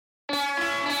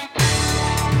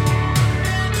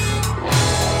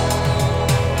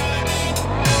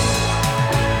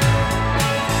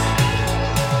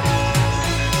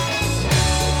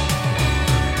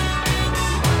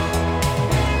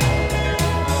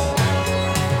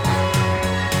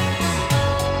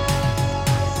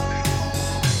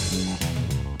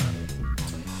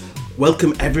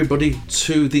Welcome everybody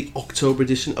to the October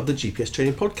edition of the GPS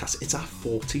Training Podcast. It's our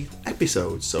 40th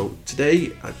episode. So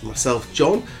today, myself,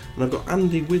 John, and I've got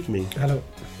Andy with me. Hello.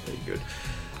 Very good.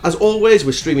 As always,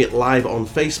 we're streaming it live on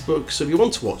Facebook. So if you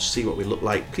want to see what we look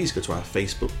like, please go to our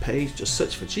Facebook page. Just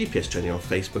search for GPS Training on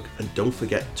Facebook and don't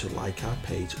forget to like our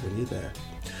page when you're there.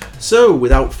 So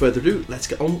without further ado, let's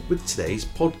get on with today's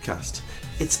podcast.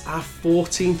 It's our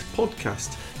 14th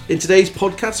podcast. In today's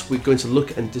podcast, we're going to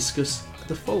look and discuss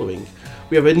the following.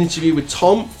 We have an interview with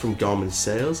Tom from Garmin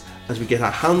Sales as we get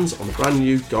our hands on the brand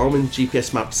new Garmin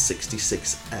GPS Map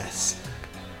 66S.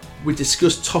 We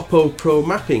discuss Topo Pro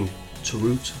mapping, to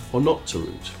route or not to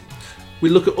route. We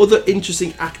look at other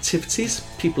interesting activities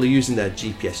people are using their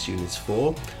GPS units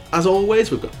for. As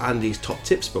always, we've got Andy's top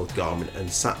tips, both Garmin and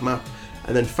SatMap.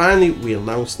 And then finally, we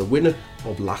announce the winner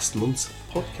of last month's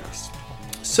podcast.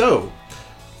 So,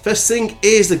 first thing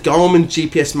is the Garmin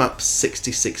GPS Map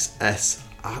 66S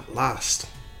at last.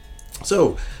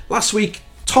 So, last week,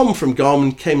 Tom from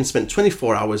Garmin came and spent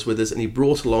 24 hours with us and he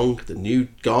brought along the new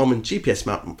Garmin GPS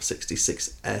Map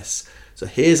 66S. So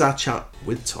here's our chat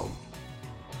with Tom.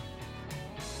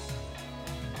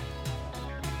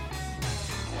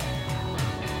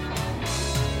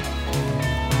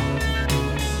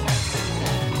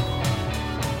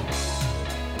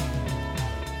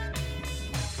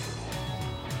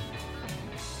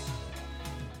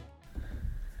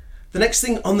 The next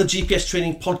thing on the GPS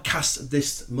Training Podcast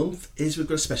this month is we've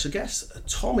got a special guest,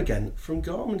 Tom again from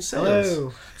Garmin Sales.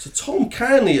 Hello. So Tom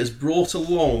kindly has brought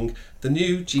along the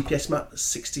new GPS Map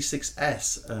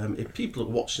 66S. If people are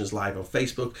watching us live on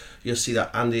Facebook, you'll see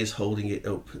that Andy is holding it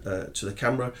up to the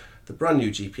camera. The brand new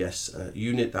GPS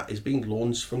unit that is being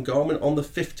launched from Garmin on the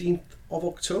 15th of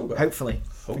October. Hopefully.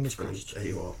 Fingers crossed. There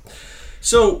you are.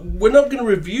 So we're not going to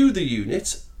review the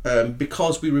unit.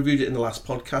 Because we reviewed it in the last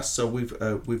podcast, so we've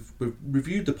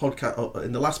reviewed the podcast.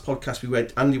 In the last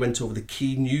podcast, Andy went over the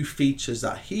key new features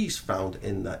that he's found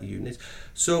in that unit.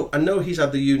 So I know he's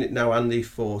had the unit now, Andy,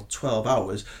 for 12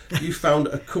 hours. You found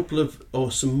a couple of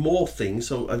or some more things.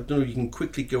 So I don't know if you can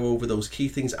quickly go over those key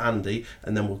things, Andy,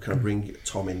 and then we'll kind of bring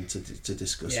Tom in to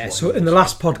discuss. Yeah. So in the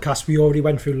last podcast, we already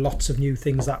went through lots of new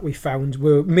things that we found.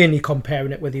 We're mainly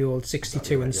comparing it with the old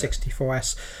 62 and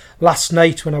 64S. Last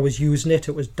night when I was using it,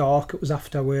 it was dark, it was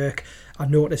after work. I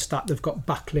noticed that they've got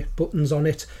backlit buttons on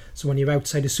it. So when you're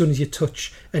outside, as soon as you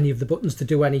touch any of the buttons to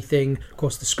do anything, of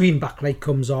course the screen backlight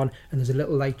comes on and there's a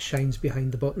little light shines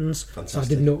behind the buttons. Fantastic. So I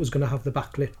didn't know it was going to have the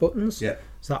backlit buttons. Yeah.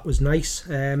 So that was nice.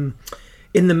 In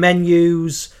the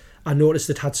menus, I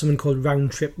noticed it had something called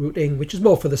round trip routing, which is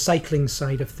more for the cycling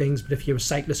side of things. But if you're a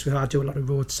cyclist who do a lot of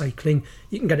road cycling,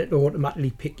 you can get it to automatically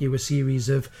pick you a series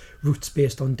of routes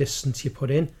based on distance you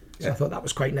put in. So I thought that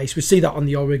was quite nice. We see that on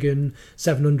the Oregon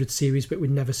 700 series, but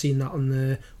we'd never seen that on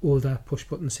the older push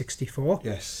button 64.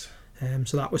 Yes.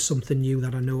 So that was something new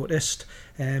that I noticed.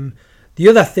 The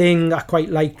other thing I quite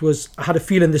liked was I had a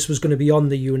feeling this was going to be on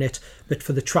the unit, but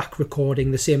for the track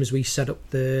recording, the same as we set up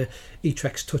the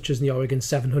eTrex touches in the Oregon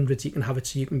 700s, you can have it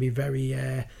so you can be very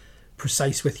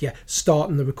precise with you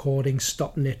starting the recording,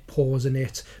 stopping it, pausing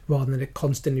it, rather than it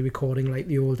constantly recording like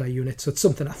the older unit. So it's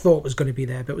something I thought was going to be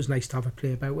there, but it was nice to have a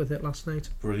play about with it last night.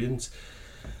 Brilliant.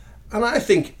 And I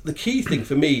think the key thing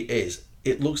for me is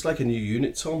it looks like a new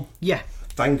unit, Tom. Yeah.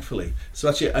 Thankfully. So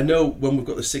actually, I know when we've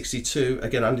got the 62,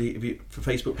 again, Andy, for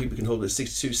Facebook, people can hold the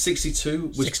 62. 62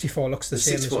 was... 64 looks the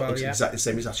same as well, looks yeah. exactly the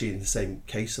same. It's actually in the same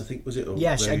case, I think, was it? Or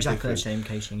yes, exactly different? the same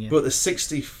casing, yeah. But the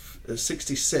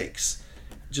 66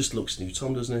 just looks new,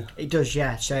 Tom, doesn't it? It does,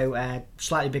 yeah. So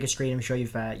slightly bigger screen. I'm sure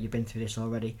you've been through this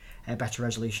already. Better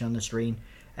resolution on the screen.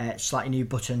 Slightly new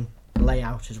button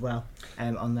layout as well.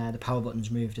 On there, the power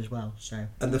button's moved as well. So.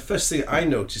 And the first thing I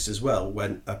noticed as well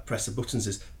when I press the buttons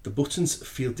is the buttons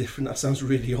feel different. That sounds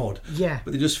really odd. Yeah.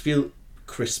 But they just feel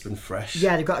crisp and fresh.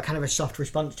 Yeah, they've got a kind of a soft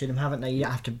response to them, haven't they? You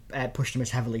don't have to push them as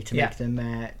heavily to make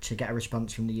them to get a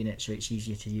response from the unit, so it's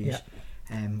easier to use. Yeah.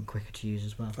 Quicker to use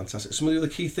as well. Fantastic. Some of the other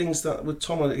key things that with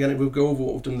Tom, again, we'll go over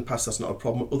what we've done in the past, that's not a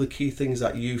problem. Other key things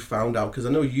that you found out, because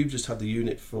I know you've just had the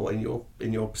unit in your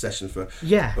possession for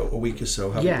a week or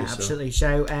so, haven't you? Yeah, absolutely.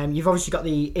 So you've obviously got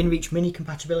the InReach Mini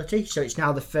compatibility, so it's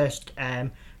now the first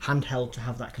handheld to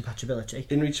have that compatibility.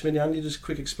 InReach Mini, Andy, just a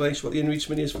quick explanation what the InReach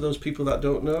Mini is for those people that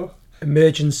don't know.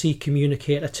 Emergency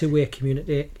communicator, two-way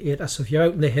communicator. So if you're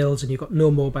out in the hills and you've got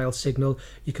no mobile signal,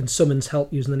 you can summons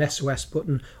help using an SOS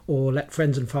button or let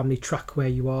friends and family track where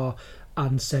you are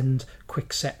and send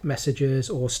quick set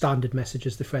messages or standard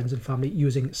messages to friends and family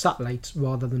using satellites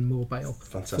rather than mobile.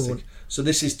 Fantastic. phone. So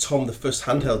this is, Tom, the first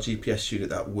handheld GPS unit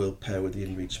that will pair with the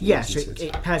InReach Mini. Yeah, so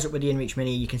it pairs up with the InReach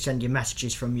Mini. You can send your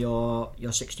messages from your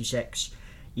 66.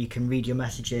 You can read your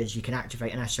messages. You can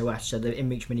activate an SOS, so the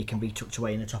InReach Mini can be tucked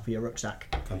away in the top of your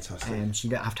rucksack. Fantastic. So you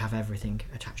don't have to have everything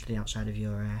attached to the outside of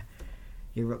your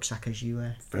rucksack as you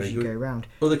go around.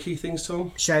 Other key things,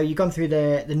 Tom? So you've gone through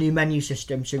the new menu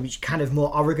system, so it's kind of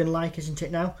more Oregon-like, isn't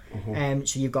it now?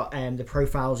 So you've got the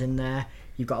profiles in there.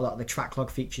 You've got a lot of the track log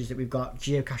features that we've got.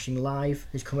 Geocaching Live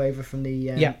has come over from the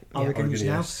Oregons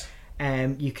now. Yes.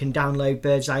 You can download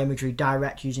bird's eye imagery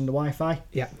direct using the Wi-Fi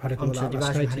onto the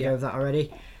device. We had to go over that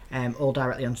already. All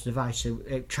directly onto the device, so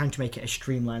trying to make it as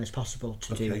streamlined as possible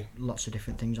to do lots of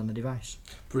different things on the device.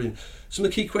 Brilliant. Some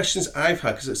of the key questions I've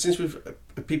had, because since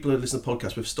people who listen to the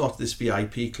podcast, we've started this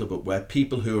VIP club up where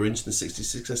people who are into the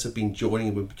 66S have been joining,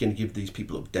 and we're going to give these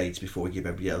people updates before we give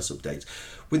everybody else updates.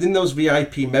 Within those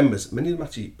VIP members, many of them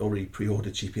actually already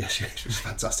pre-ordered GPS units, which is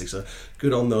fantastic, so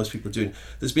good on those people doing.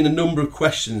 There's been a number of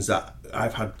questions that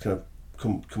I've had kind of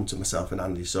come to myself and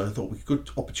Andy, so I thought we could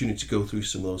opportunity to go through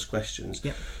some of those questions.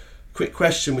 Yep. Quick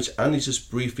question, which Andy just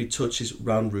briefly touches,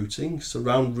 round routing. So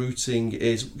round routing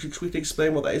is, could we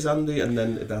explain what that is, Andy? And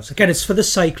then that's again, it's for the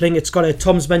cycling. It's got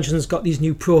Tom's mentioned it's got these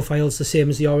new profiles, the same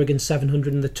as the Oregon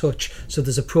 700 and the Touch. So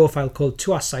there's a profile called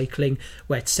To Our Cycling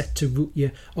where it's set to route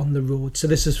you on the road. So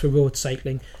this is for road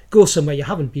cycling. Go somewhere you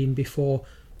haven't been before.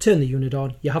 Turn the unit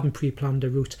on, you haven't pre-planned a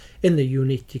route. In the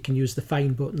unit, you can use the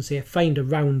find button, say find a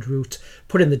round route,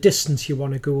 put in the distance you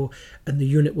want to go, and the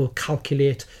unit will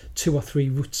calculate 2 or 3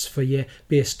 routes for you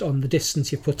based on the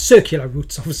distance you've put. Circular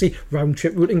routes, obviously, round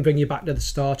trip routing, bring you back to the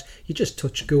start. You just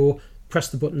touch go, press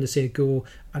the button to say go,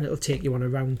 and it'll take you on a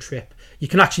round trip. You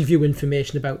can actually view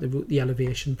information about the route, the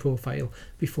elevation profile,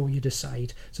 before you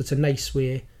decide. So it's a nice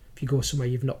way, you go somewhere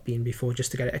you've not been before,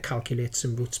 just to get it to calculate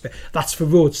some routes. But that's for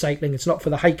road cycling. It's not for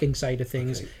the hiking side of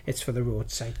things. It's for the road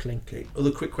cycling.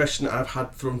 Other quick question I've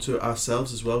had thrown to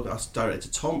ourselves as well, that's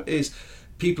directed to Tom, is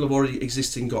people have already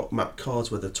got map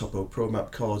cards, whether Topo Pro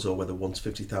map cards or whether 1 to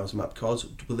 50,000 map cards.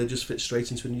 Will they just fit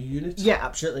straight into a new unit? Yeah,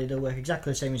 absolutely. They'll work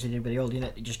exactly the same as they did with the old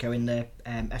unit. They just go in the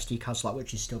SD card slot,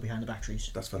 which is still behind the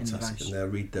batteries. That's fantastic, and they'll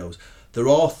read those. There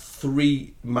are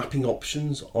 3 mapping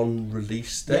options on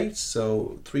release date. Yep.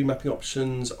 So 3 mapping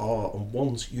options are, and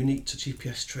one's unique to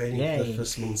GPS training for the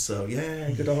first month. So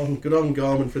good on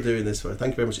Garmin for doing this. Thank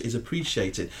you very much. It's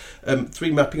appreciated.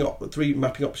 3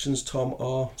 mapping options, Tom,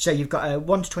 are. So you've got a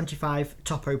 1 to 25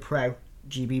 Topo Pro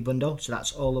GB bundle. So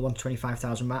that's all the 1 to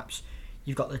 25,000 maps.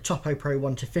 You've got the Topo Pro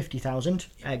 1 to 50,000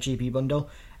 GB bundle,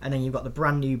 and then you've got the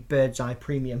brand new Bird's Eye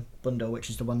Premium bundle, which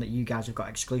is the one that you guys have got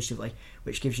exclusively,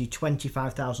 which gives you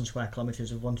 25,000 square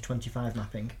kilometres of 1 to 25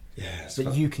 mapping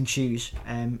that you can choose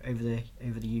over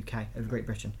the UK, over Great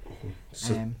Britain.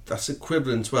 So that's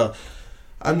equivalent. Well,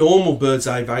 a normal Bird's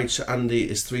Eye Vouch, Andy,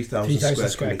 is 3,000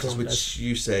 square kilometres, which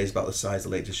you say is about the size of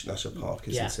the Lake District National Park,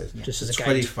 isn't it? Yeah, just as a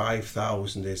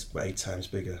 25,000 is 8 times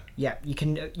bigger. Yeah, you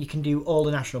can do all the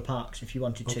national parks if you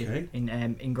wanted to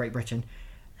in Great Britain.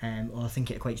 Or I think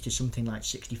it equates to something like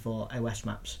 64 OS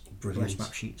maps. Brilliant. OS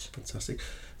map sheets. Fantastic.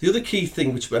 The other key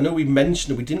thing, which I know we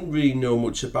mentioned, we didn't really know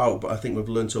much about, but I think we've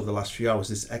learned over the last few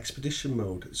hours, is expedition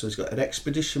mode. So it's got an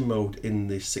expedition mode in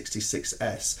the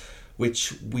 66S,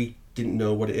 which we didn't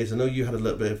know what it is. I know you had a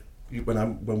little bit of,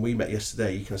 when we met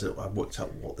yesterday, you kind of said, I worked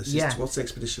out what this is. What's the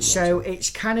expedition mode? So it's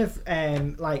kind of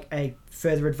like a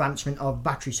further advancement of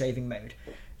battery saving mode.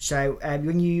 So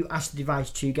when you ask the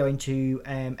device to go into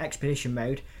expedition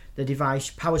mode, the device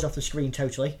powers off the screen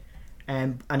totally,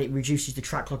 and it reduces the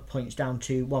track log points down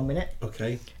to 1 minute.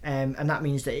 Okay. And that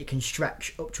means that it can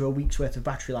stretch up to a week's worth of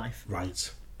battery life.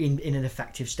 Right. In an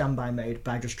effective standby mode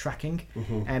by just tracking.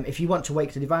 Mm-hmm. If you want to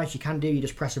wake the device, you can do. You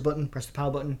just press a button, press the power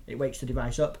button, it wakes the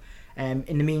device up.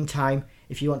 In the meantime,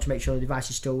 if you want to make sure the device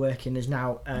is still working, there's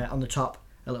now on the top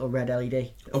a little red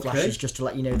LED that flashes just to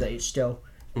let you know that it's still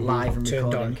live and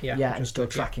recording. And still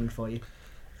tracking for you.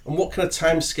 And what kind of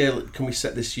time scale can we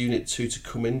set this unit to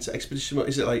come into expedition mode?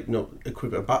 Is it like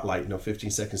equivalent of backlight, 15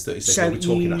 seconds, 30 seconds?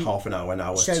 So we're talking a half an hour,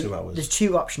 2 hours. There's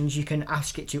 2 options. You can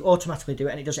ask it to automatically do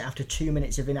it, and it does it after 2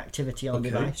 minutes of inactivity on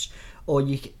the device. Or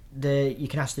you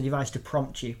can ask the device to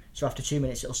prompt you. So after 2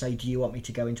 minutes, it'll say, "Do you want me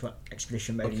to go into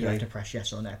expedition mode?" And you have to press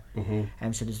yes or no.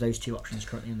 So there's those 2 options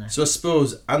currently in there. So I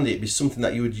suppose, Andy, it'd be something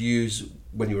that you would use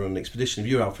when you were on an expedition. If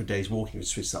you were out for a day's walking, you would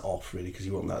switch that off, really, because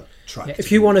you want that track. Yeah,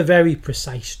 if you want a very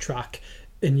precise track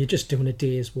and you're just doing a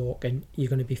day's walk, and you're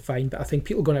going to be fine. But I think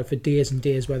people going out for days and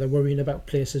days where they're worrying about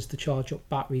places to charge up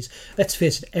batteries. Let's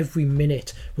face it, every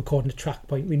minute recording a track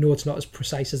point, we know it's not as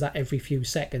precise as that every few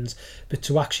seconds, but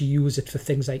to actually use it for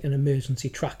things like an emergency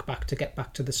track back to get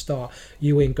back to the start,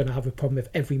 you ain't going to have a problem if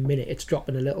every minute it's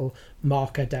dropping a little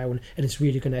marker down, and it's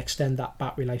really going to extend that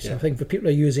battery life. So I think for people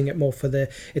who are using it more for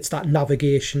it's that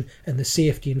navigation and the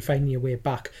safety and finding your way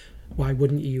back, why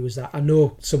wouldn't you use that? I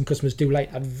know some customers do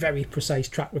like that very precise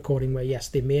track recording where, yes,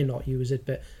 they may not use it,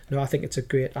 but no, I think it's a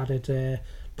great added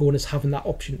bonus having that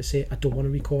option to say, I don't want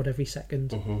to record every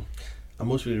second. I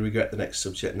must really regret the next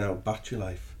subject now, battery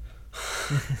life.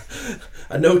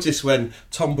 I noticed when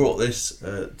Tom brought this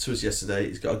to us yesterday,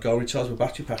 he's got a Garmin rechargeable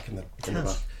battery pack in the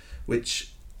back,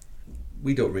 which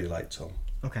we don't really like, Tom.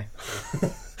 Okay.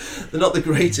 They're not the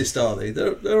greatest, are they?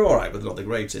 They're all right, but they're not the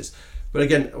greatest. But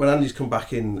again, when Andy's come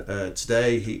back in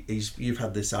today, you've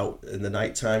had this out in the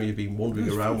night time. You've been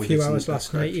wandering around with a few hours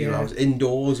last night. Hours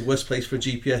indoors, worst place for a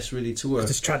GPS really to work.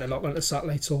 Just trying to lock onto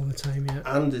satellites all the time. Yeah,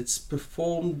 and it's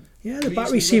performed. Yeah, the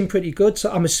battery seemed pretty good.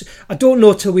 So I don't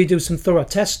know till we do some thorough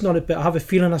testing on it, but I have a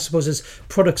feeling, I suppose, as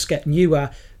products get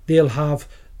newer, they'll have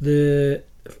the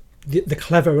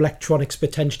clever electronics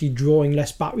potentially drawing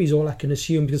less batteries, all I can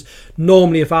assume, because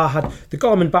normally if I had the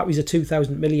Garmin batteries are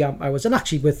 2000 milliamp hours, and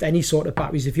actually with any sort of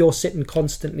batteries, if you're sitting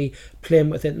constantly playing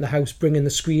with it in the house, bringing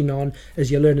the screen on as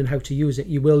you're learning how to use it,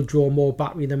 you will draw more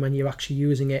battery than when you're actually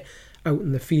using it out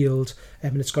in the field.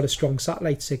 And it's got a strong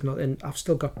satellite signal, and I've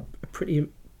still got a pretty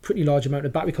large amount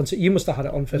of battery consumption. You must have had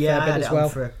it on for a fair bit as well.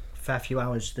 For a fair few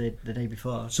hours the day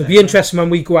before. So it'll be interesting when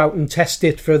we go out and test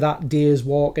it for that day's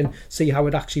walk and see how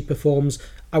it actually performs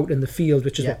out in the field,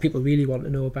 which is what people really want to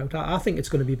know about. I think it's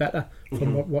going to be better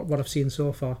from what I've seen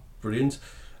so far. Brilliant.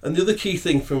 And the other key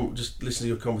thing from just listening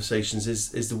to your conversations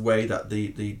is the way that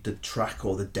the track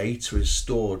or the data is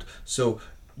stored. So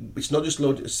it's not just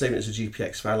saving it as a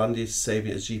GPX file, Andy, it's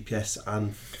saving it as GPS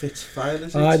and fit file,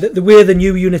 is it? The way the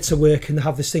new units are working, they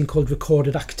have this thing called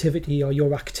recorded activity or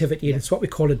your activity, and it's what we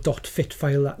call a .fit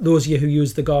file. That those of you who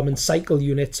use the Garmin cycle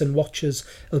units and watches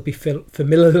will be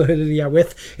familiar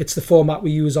with. It's the format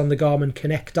we use on the Garmin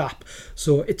Connect app.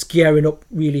 So it's gearing up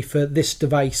really for this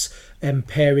device,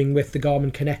 pairing with the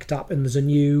Garmin Connect app, and there's a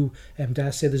new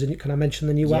can I mention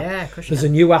the new app? Yeah, of course. There's a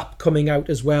new app coming out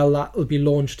as well that will be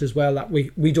launched as well, that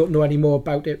we don't know any more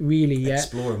about it really yet.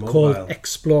 Explorer Mobile. Called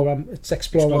Explorer. It's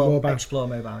Explorer Mobile. Explorer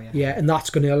Mobile, yeah. Yeah, and that's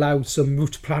going to allow some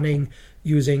route planning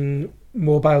using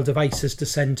mobile devices to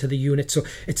send to the unit. So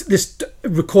it's this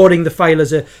recording the file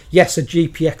as a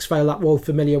GPX file that we're all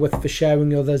familiar with for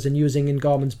sharing others and using in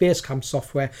Garmin's Basecamp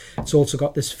software. It's also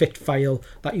got this fit file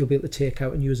that you'll be able to take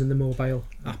out and use in the mobile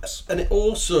apps. And it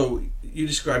also, you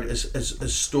described it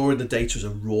as storing the data as a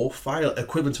raw file,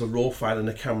 equivalent to a raw file in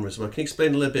a camera as well. Can you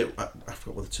explain a little bit? I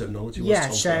forgot what the terminology was.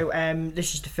 Yeah, so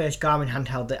this is the first Garmin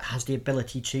handheld that has the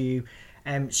ability to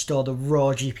store the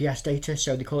raw GPS data,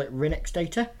 so they call it RINX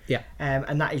data. Yeah.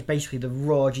 And that is basically the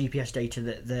raw GPS data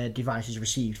that the device has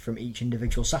received from each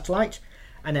individual satellite.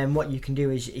 And then what you can do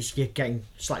is you're getting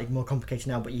slightly more complicated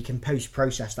now, but you can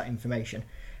post-process that information.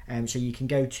 So you can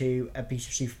go to a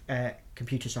piece of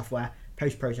computer software,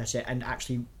 post-process it, and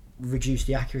actually reduce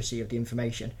the accuracy of the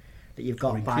information that you've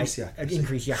got increase the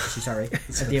accuracy,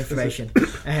 of the information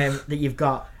that you've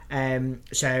got.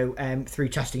 Through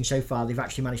testing so far, they've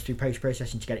actually managed through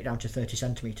post-processing to get it down to 30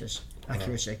 centimetres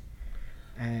accuracy.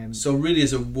 So really,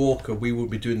 as a walker, we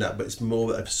wouldn't be doing that, but it's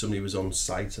more that if somebody was on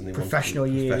site and they professional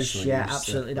use,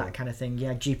 absolutely, that kind of thing.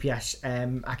 Yeah, GPS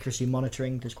accuracy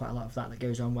monitoring. There's quite a lot of that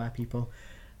goes on where people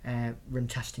run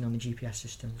testing on the GPS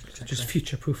system. Just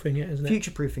future-proofing it, isn't it?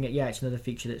 Future-proofing it, yeah. It's another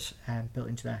feature that's built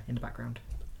into there in the background.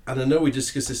 And I know we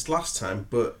discussed this last time,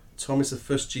 but Tom, is the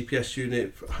first GPS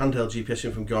unit, handheld GPS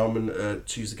unit from Garmin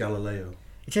to use the Galileo.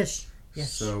 It is,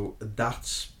 yes. So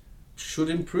that should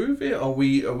improve it. Are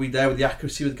we there with the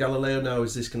accuracy with Galileo now?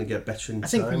 Is this going to get better in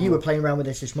time? I think you were playing around with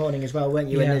this morning as well, weren't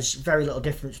you? Yeah. And there's very little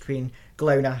difference between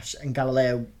GLONASS and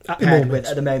Galileo at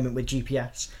the moment with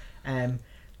GPS.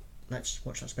 Let's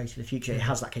watch that space for the future. It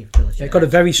has that capability. Yeah, it got a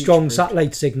very strong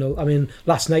satellite signal. I mean,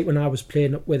 last night when I was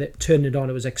playing with it, turning it on,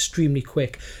 it was extremely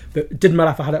quick. But it didn't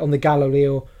matter if I had it on the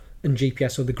Galileo and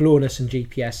GPS or the GLONASS and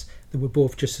GPS. They were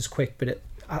both just as quick. But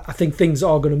I think things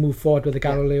are going to move forward with the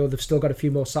Galileo. They've still got a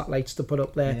few more satellites to put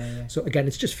up there. Yeah. So again,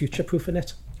 it's just future-proofing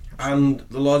it. And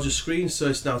the larger screen, so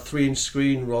it's now 3-inch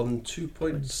screen rather than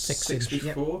 2.6 6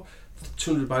 before. Yep.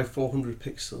 200 by 400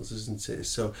 pixels, isn't it?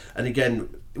 So, and again,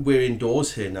 we're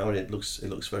indoors here now, and it looks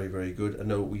very, very good. I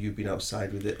know you've been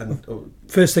outside with it. And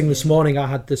first thing this morning, I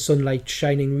had the sunlight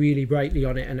shining really brightly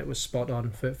on it, and it was spot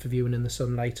on for viewing in the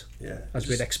sunlight. Yeah, as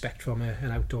we'd expect from an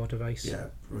outdoor device. Yeah,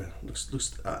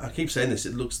 looks. I keep saying this.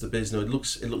 It looks the business.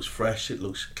 It looks fresh. It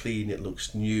looks clean. It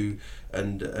looks new.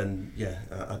 And yeah,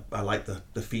 I like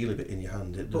the feel of it in your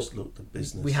hand. It does look the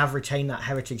business. We have retained that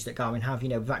heritage that Garmin have.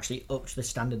 We've actually upped the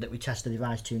standard that we test the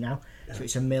device to now. Yeah. So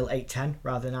it's a MIL 810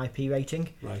 rather than IP rating.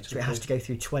 Right. So it has to go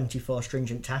through 24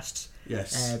 stringent tests.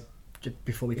 Yes.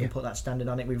 Before we can put that standard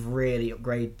on it. We've really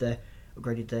upgraded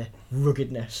upgraded the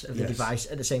ruggedness of the Yes.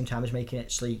 device at the same time as making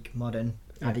it sleek, modern,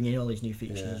 adding in all these new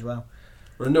features as well.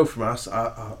 Well, I know from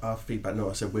our feedback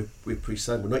note, I said we're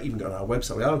pre-selling. We're not even got on our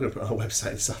website. We are going to put it on our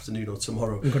website this afternoon or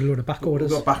tomorrow. We've got a load of back orders.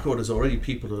 We've got back orders already.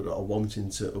 People that are wanting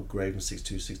to upgrade from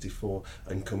 62, 64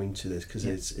 and come into this because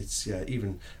it's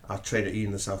even our trader Ian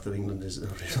in the south of England is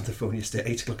on the phone yesterday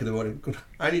at 8 o'clock in the morning. Going,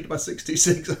 I need my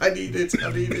 66. I need it.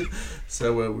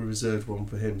 So we reserved one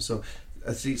for him. So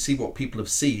see what people have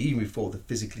seen even before they've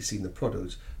physically seen the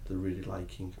product. They're really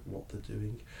liking what they're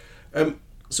doing.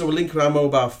 So we're linking our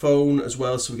mobile phone as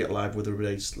well, so we get live weather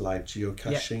relays, live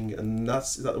geocaching, and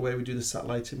is that the way we do the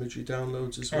satellite imagery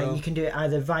downloads as well? You can do it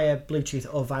either via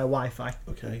Bluetooth or via Wi-Fi.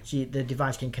 Okay. So the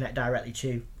device can connect directly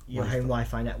to your home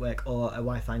Wi-Fi network or a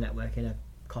Wi-Fi network in a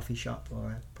coffee shop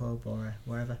or a pub or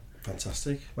wherever.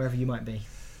 Fantastic. Wherever you might be.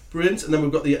 Brilliant. And then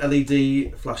we've got the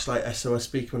LED flashlight SOS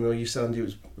speaker. I know you said it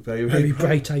was very, very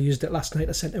bright. I used it last night.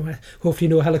 I sent it. Hopefully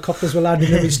no helicopters were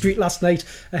landing in the street last night.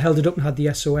 I held it up and had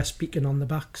the SOS beacon on the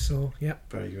back. So yeah.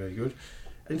 Very, very good.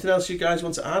 Anything else you guys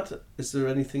want to add? Is there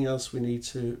anything else we need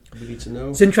to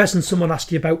know? It's interesting. Someone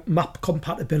asked you about map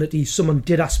compatibility. Someone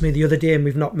did ask me the other day, and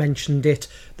we've not mentioned it.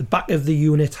 The back of the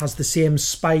unit has the same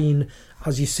spine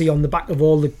as you see on the back of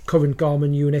all the current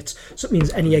Garmin units. So it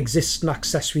means any existing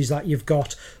accessories that you've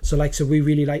got. So we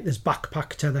really like this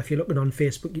backpack tether. If you're looking on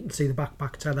Facebook, you can see the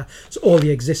backpack tether. So all the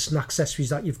existing accessories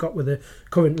that you've got with the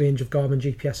current range of Garmin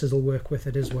GPSs will work with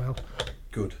it as well.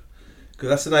 Good.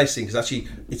 That's a nice thing because actually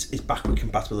it's backward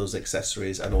compatible with those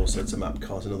accessories and also it's a map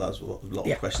card. I know that's a lot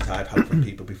of questions I've had from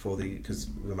people before because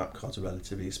the map cards are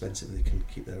relatively expensive. They can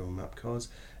keep their own map cards.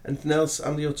 Anything else,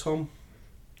 Andy or Tom?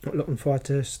 Not looking forward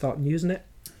to starting using it.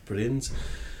 Brilliant.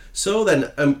 So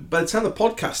then, by the time the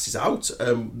podcast is out,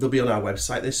 they'll be on our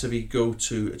website. So if you go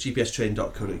to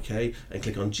gpstraining.co.uk and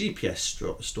click on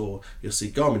GPS store, you'll see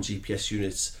Garmin GPS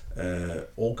units,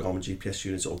 all Garmin GPS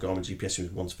units, or Garmin GPS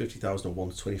units 1 to 50,000 or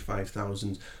 1 to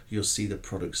 25,000. You'll see the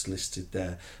products listed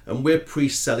there. And we're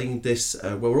pre-selling this.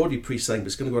 We're already pre-selling, but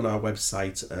it's going to go on our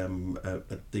website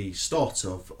at the start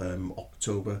of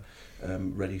October,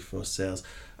 ready for sales.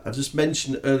 I just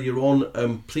mentioned earlier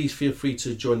on, please feel free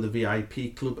to join the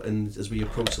VIP club, and as we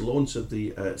approach the launch of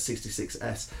the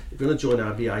 66S, if you want to join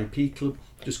our VIP club,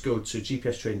 just go to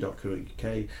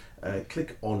gpstraining.co.uk,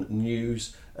 click on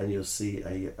news, and you'll see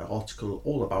an article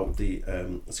all about the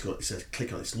it says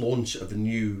click on this launch of the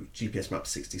new GPS Map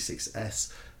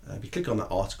 66S. If you click on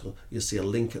that article, you'll see a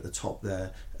link at the top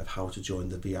there of how to join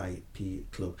the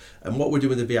VIP club. And what we're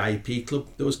doing with the VIP club,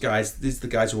 these are the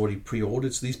guys who already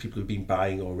pre-ordered, so these people have been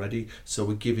buying already. So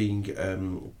we're giving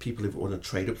people who want to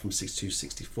trade up from 62,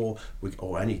 64,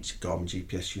 or any Garmin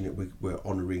GPS unit, we're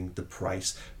honouring the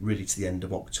price really to the end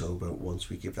of October once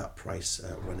we give that price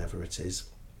whenever it is.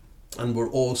 And we're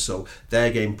also,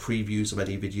 they're getting previews of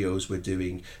any videos we're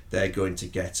doing. They're going to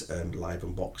get live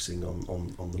unboxing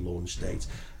on the launch date.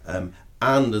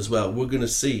 And as well, we're going to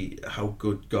see how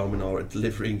good Garmin are at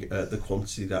delivering the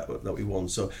quantity that we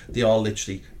want. So they are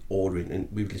literally ordering, and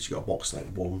we've literally got a box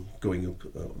like one going up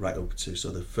right up to. So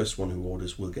the first one who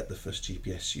orders will get the first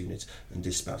GPS unit and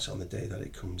dispatch on the day that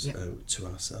it comes to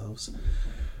ourselves.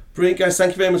 Brilliant, guys.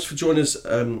 Thank you very much for joining us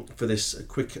for this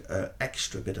quick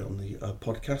extra bit on the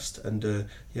podcast. And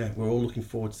we're all looking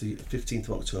forward to the 15th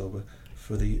of October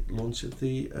for the launch of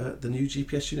the new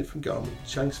GPS unit from Garmin.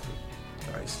 Thanks,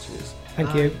 guys. Cheers.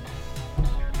 Thank you.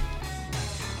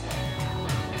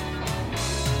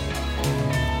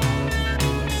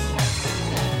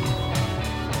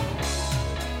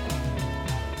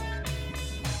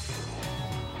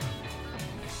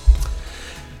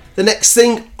 The next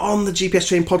thing on the GPS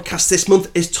Training podcast this month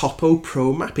is Topo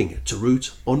Pro mapping, to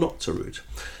route or not to route.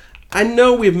 I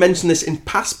know we've mentioned this in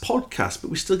past podcasts, but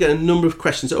we still get a number of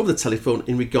questions over the telephone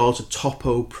in regard to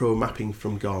Topo Pro mapping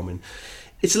from Garmin.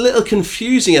 It's a little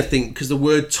confusing, I think, because the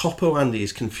word Topo, Andy,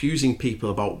 is confusing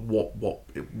people about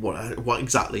what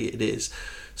exactly it is.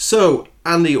 So,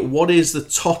 Andy, what is the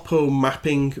Topo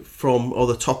mapping from, or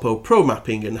the Topo Pro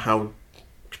mapping, and how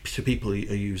people are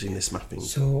using this mapping?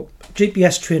 So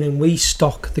GPS Training, we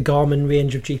stock the Garmin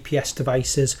range of GPS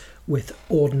devices with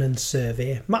Ordnance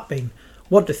Survey mapping.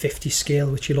 1 to 50 scale,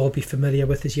 which you'll all be familiar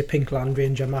with, is your pink Land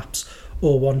Ranger maps,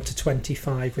 or 1 to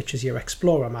 25, which is your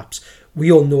Explorer maps.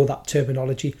 We all know that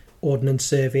terminology. Ordnance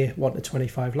Survey, 1 to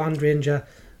 25 Land Ranger,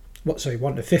 1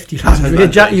 to 50 Land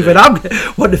Ranger, even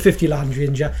 1 to 50 Land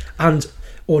Ranger, and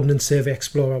Ordnance Survey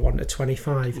Explorer 1 to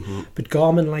 25. Mm-hmm. But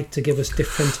Garmin like to give us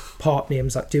different part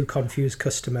names that do confuse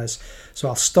customers. So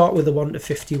I'll start with the 1 to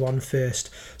 51 first.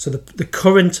 So the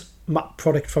current map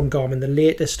product from Garmin, the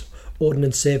latest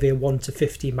Ordnance Survey 1 to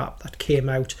 50 map that came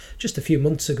out just a few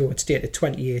months ago. It's dated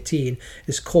 2018.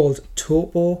 It's called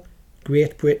Topo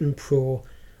Great Britain Pro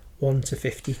 1 to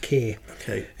 50k.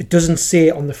 Okay. It doesn't say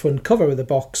on the front cover of the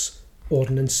box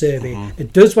Ordnance Survey.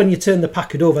 It does when you turn the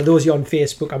packet over. Those of you on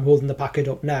Facebook, I'm holding the packet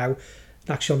up now.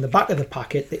 Actually, on the back of the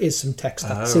packet, there is some text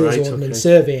that says Ordnance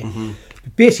Survey.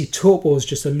 But basically, topo is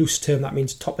just a loose term that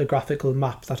means topographical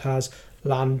map that has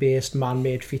land-based,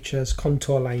 man-made features,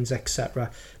 contour lines,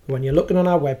 etc. But when you're looking on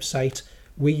our website,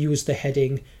 we use the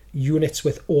heading Units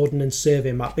with Ordnance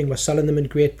Survey Mapping. We're selling them in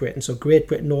Great Britain, so Great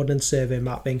Britain Ordnance Survey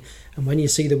Mapping. And when you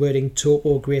see the wording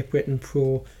Topo Great Britain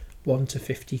Pro 1 to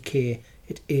 50k,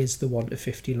 it is the 1 to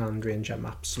 50 Land Ranger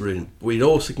maps. Brilliant. We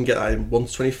also can get that in 1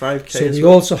 to 25k. So we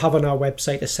also have on our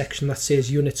website a section that says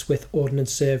Units with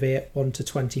Ordnance Survey 1 to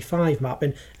 25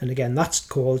 mapping, and again that's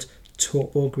called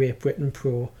Topo Great Britain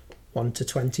Pro 1 to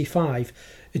 25.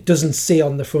 It doesn't say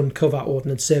on the front cover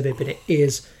Ordnance Survey, but it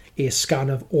is a scan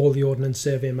of all the Ordnance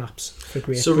Survey maps for Great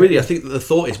Britain. So really, I think that the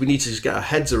thought is we need to just get our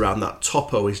heads around that.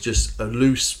 Topo is just a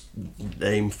loose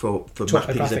name for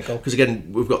mapping, because again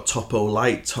we've got Topo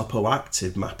Light, Topo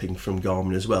Active mapping from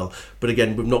Garmin as well. But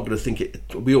again, we're not going to think it.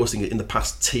 We always think that in the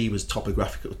past T was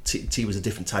topographical. T was a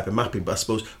different type of mapping, but I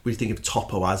suppose we think of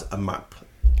Topo as a map.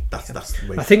 That's the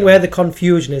way. I think where the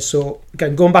confusion is, so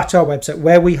again, going back to our website,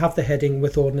 where we have the heading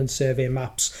with Ordnance Survey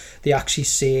maps, they actually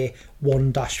say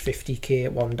 1-50k,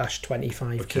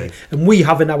 1-25k. Okay. And we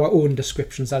have in our own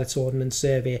descriptions that it's Ordnance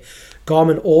Survey.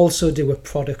 Garmin also do a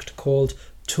product called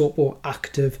Topo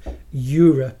Active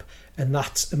Europe, and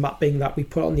that's a mapping that we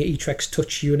put on the eTrex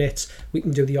Touch units. We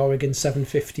can do the Oregon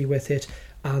 750 with it,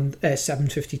 and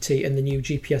 750T, and the new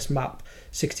GPS Map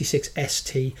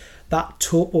 66ST. That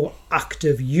Topo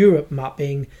Active Europe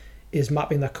mapping is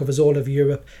mapping that covers all of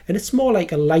Europe, and it's more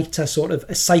like a lighter sort of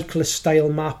a cyclist style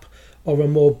map, or a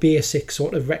more basic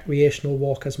sort of recreational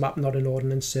walkers map, not an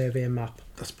Ordnance Survey map.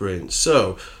 That's brilliant.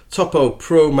 So Topo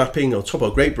Pro mapping, or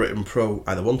Topo Great Britain Pro,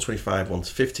 either 125, 1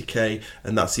 to 50k,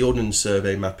 and that's the Ordnance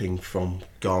Survey mapping from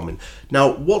Garmin.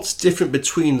 Now, what's different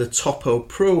between the Topo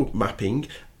Pro mapping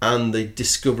and the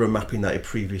Discoverer mapping that it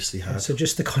previously had? So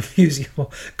just to confuse you,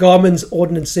 Garmin's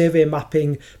Ordnance Survey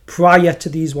mapping prior to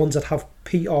these ones that have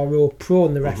PRO Pro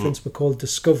in the reference were called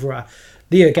Discoverer.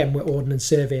 They again were Ordnance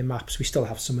Survey maps. We still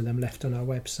have some of them left on our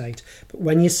website. But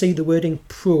when you see the wording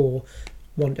Pro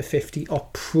 1 to 50 or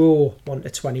Pro 1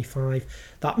 to 25,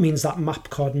 that means that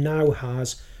map card now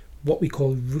has what we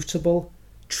call routable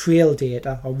trail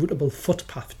data or routable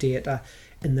footpath data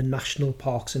in the national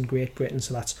parks in Great Britain.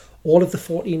 So that's all of the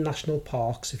 14 national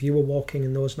parks. If you were walking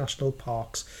in those national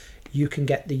parks, you can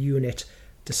get the unit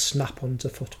to snap onto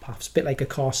footpaths, a bit like a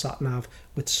car sat nav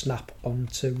would snap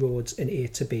onto roads in A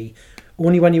to B.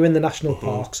 Only when you're in the national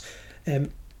parks. There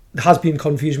has been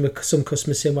confusion with some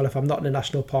customers saying, well, if I'm not in a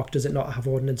national park, does it not have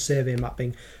Ordnance Survey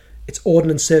mapping? It's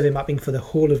Ordnance Survey mapping for the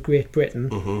whole of Great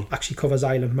Britain. Actually covers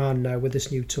Isle of Man now with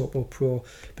this new Topo Pro,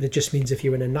 but it just means if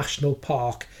you're in a national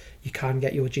park, you can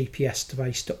get your GPS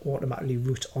device to automatically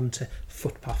route onto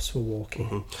footpaths for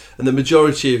walking. And the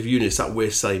majority of units that we're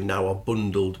selling now are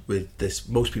bundled with this.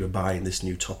 Most people are buying this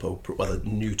new Topo Pro. Well, the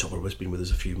new Topo has been with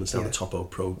us a few months now. The Topo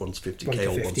Pro 150k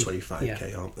or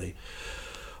 125k, aren't they?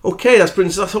 Okay, that's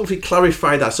brilliant. So that's hopefully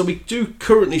clarified that. So we do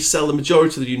currently sell the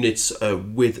majority of the units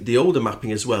with the older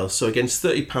mapping as well. So again, it's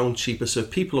 £30 cheaper. So if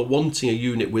people are wanting a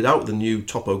unit without the new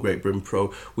Topo Great Britain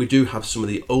Pro, we do have some of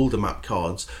the older map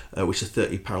cards, which are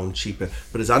 £30 cheaper.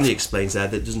 But as Andy explains there,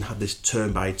 that doesn't have this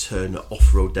turn-by-turn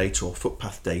off-road data or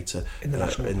footpath data in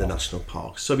the national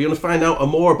parks. So if you want to find out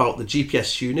more about the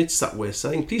GPS units that we're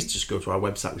selling, please just go to our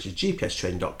website, which is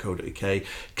gpstraining.co.uk,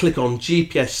 click on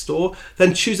GPS Store,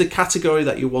 then choose a category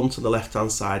that you want on the left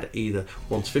hand side, either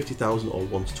 1 to 50,000 or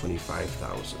 1 to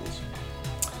 25,000.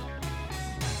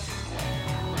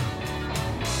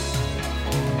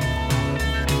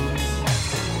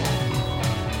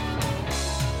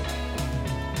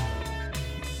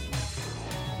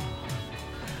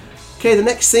 Okay, the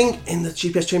next thing in the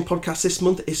GPS Train podcast this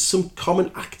month is some common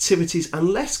activities and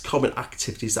less common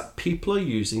activities that people are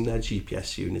using their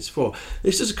GPS units for.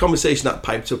 This is a conversation that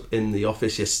piped up in the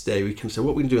office yesterday. We can say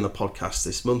what we can do on the podcast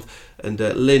this month, and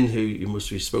Lynn, who you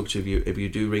must have spoke to if you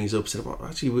do, rings up and said, well,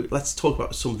 actually, let's talk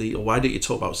about some of the, or why don't you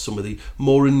talk about some of the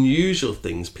more unusual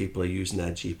things people are using their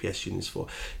GPS units for?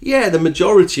 Yeah, the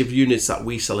majority of units that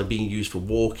we sell are being used for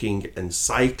walking and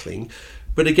cycling.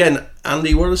 But again,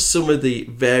 Andy, what are some of the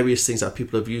various things that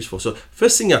people have used for? So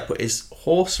first thing I put is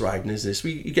horse riding, isn't it? So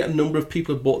you get a number of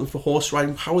people who bought them for horse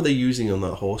riding. How are they using on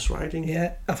that horse riding?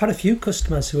 Yeah, I've had a few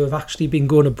customers who have actually been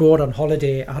going abroad on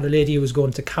holiday. I had a lady who was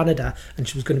going to Canada and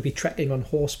she was going to be trekking on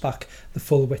horseback the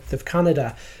full width of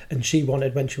Canada, and she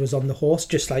wanted, when she was on the horse,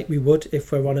 just like we would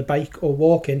if we're on a bike or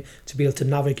walking, to be able to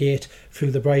navigate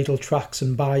through the bridle tracks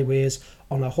and byways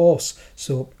on a horse.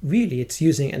 So really it's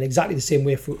using it in exactly the same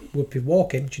way if we would be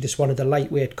walking. She just wanted a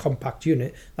lightweight compact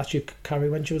unit that she could carry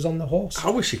when she was on the horse.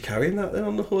 How was she carrying that then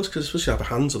on the horse? Because she had her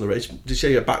hands on the race. Did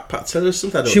she have a backpack tether or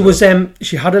something?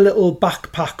 She had a little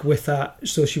backpack with her,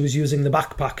 so she was using the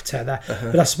backpack tether.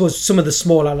 But I suppose some of the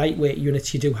smaller lightweight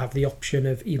units, you do have the option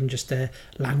of even just a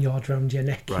lanyard around your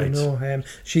neck. Right. You know,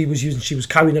 she was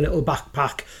carrying a little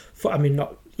backpack.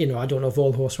 I don't know if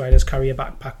all horse riders carry a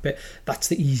backpack, but that's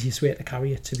the easiest way to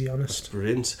carry it, to be honest. That's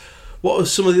brilliant. What are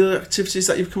some of the other activities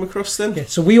that you've come across then? Yeah,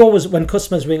 so we always, when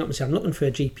customers ring up and say, I'm looking for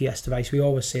a GPS device, we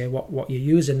always say what you're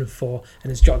using it for.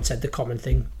 And as John said, the common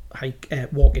thing,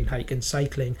 walking, hiking,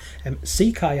 cycling,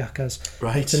 sea kayakers.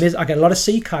 Right. It's amazing. I get a lot of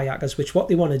sea kayakers, which what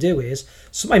they want to do is,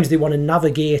 sometimes they want to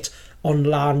navigate on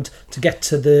land to get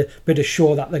to the bit of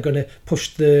shore that they're going to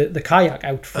push the kayak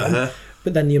out from.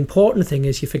 But then the important thing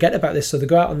is you forget about this. So they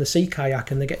go out on the sea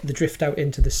kayak and they get the drift out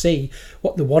into the sea.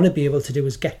 What they want to be able to do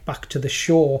is get back to the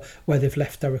shore where they've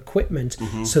left their equipment.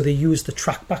 So they use the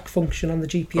track back function on the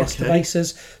GPS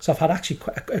devices. So I've had actually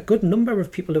quite a good number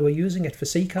of people who are using it for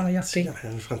sea kayaking.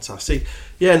 Yeah, fantastic.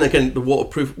 Yeah, and again, the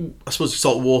waterproof, I suppose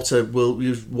salt water, will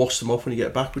you wash them off when you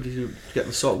get back? Would you get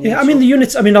the salt water? Yeah, I mean, the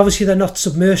units, obviously they're not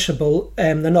submersible.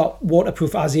 They're not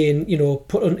waterproof as in,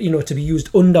 to be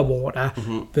used underwater,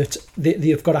 but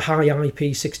they've got a high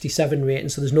IP67 rating,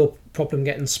 so there's no problem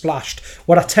getting splashed.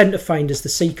 What I tend to find is the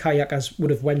sea kayakers would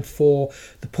have went for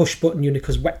the push button unit,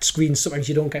 because wet screens, sometimes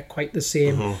you don't get quite the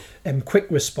same quick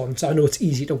response. I know it's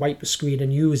easy to wipe a screen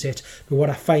and use it, but what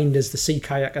I find is the sea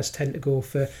kayakers tend to go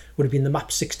for, would have been the MAP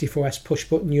 64S push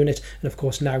button unit, and of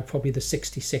course now probably the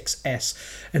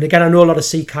 66S. And again, I know a lot of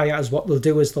sea kayakers, what they'll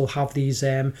do is they'll have these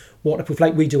waterproof,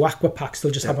 like we do aqua packs.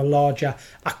 They'll just have a larger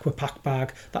aqua pack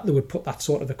bag that they would put that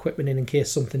sort of equipment in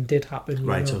case something did happen.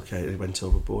 Right, okay, they went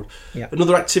overboard. Yeah.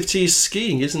 Another activity is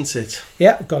skiing, isn't it?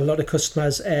 Yeah, I've got a lot of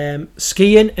customers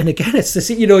skiing, and again, it's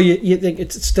the you think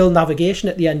it's still navigation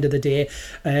at the end of the day.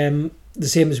 The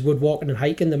same as wood walking and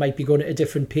hiking, they might be going at a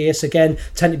different pace. Again,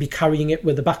 tend to be carrying it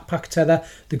with a backpack tether.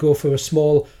 They go for a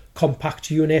small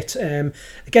compact unit. Again,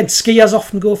 skiers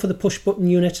often go for the push button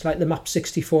unit like the MAP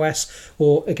 64S,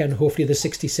 or again hopefully the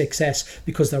 66S,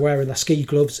 because they're wearing their ski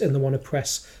gloves and they want to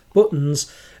press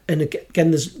buttons. And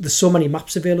again, there's so many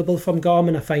maps available from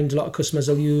Garmin. I find a lot of customers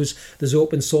will use, there's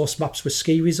open source maps with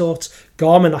ski resorts.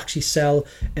 Garmin actually sell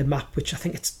a map, which I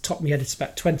think it's top of my head, it's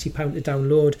about £20 to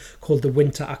download, called the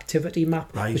Winter Activity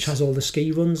Map, which has all the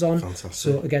ski runs on. Fantastic.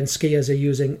 So again, skiers are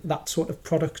using that sort of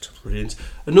product. Brilliant.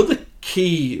 Another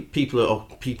key people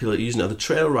are using are the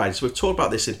trail riders. We've talked about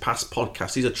this in past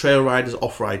podcasts. These are trail riders,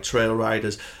 off-ride trail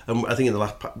riders, and I think in the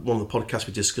last one of the podcasts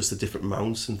we discussed the different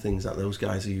mounts and things that those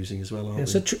guys are using as well, aren't we?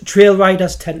 So trail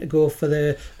riders tend to go for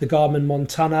the Garmin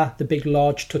Montana, the big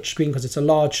large touchscreen, because it's a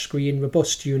large screen,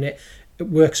 robust unit. It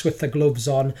works with the gloves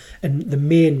on, and the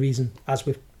main reason, as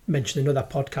we've mentioned in other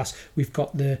podcasts, we've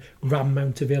got the RAM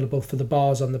mount available for the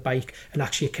bars on the bike, and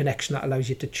actually a connection that allows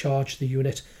you to charge the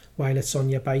unit while it's on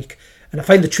your bike. And I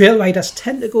find the trail riders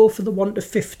tend to go for the 1 to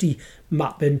 50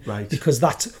 mapping, because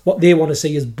that's what they want to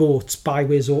see is boats,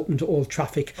 byways open to all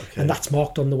traffic, and that's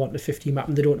marked on the 1 to 50 map,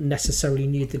 and they don't necessarily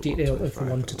need the detail of the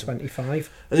 1 to 25.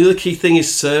 And the other key thing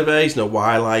is surveys,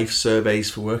 wildlife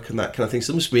surveys for work and that kind of thing.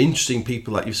 So there must be interesting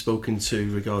people that you've spoken to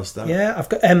in regards to that. Yeah, I've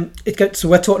got so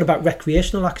we're talking about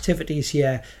recreational activities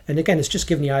here, and again, it's just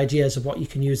giving you ideas of what you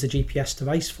can use the GPS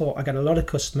device for. I get a lot of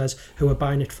customers who are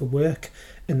buying it for work,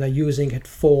 and they're using it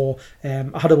for,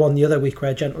 I had one the other week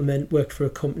where a gentleman worked for a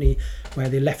company where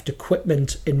they left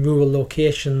equipment in rural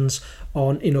locations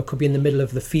on, could be in the middle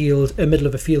of a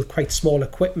field, quite small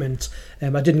equipment.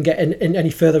 I didn't get in any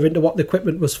further into what the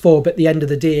equipment was for, but at the end of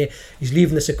the day, he's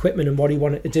leaving this equipment, and what he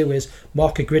wanted to do is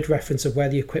mark a grid reference of where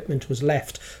the equipment was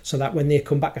left, so that when they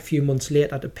come back a few months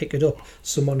later to pick it up,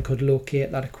 someone could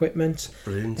locate that equipment.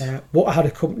 Brilliant. I had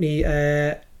a company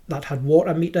that had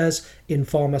water meters in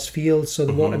farmers' fields, so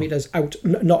the water meters out,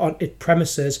 not on it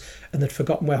premises, and they'd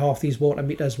forgotten where half these water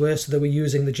meters were, so they were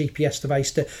using the GPS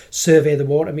device to survey the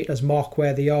water meters, mark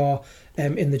where they are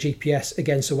in the GPS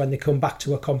again, so when they come back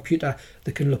to a computer,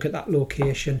 they can look at that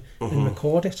location and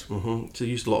record it. So you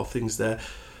used a lot of things there.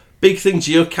 Big thing,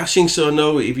 geocaching. So I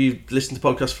know if you listen to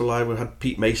podcasts for live, we had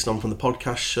Pete Mason on from the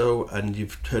podcast show, and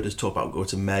you've heard us talk about go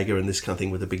to Mega and this kind of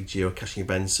thing with a big geocaching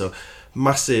event. So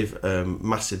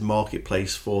massive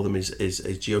marketplace for them is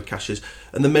geocaches.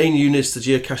 And the main units the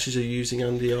geocaches are using,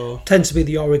 Andy, are tends to be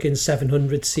the Oregon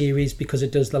 700 series because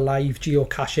it does the live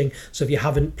geocaching. So if you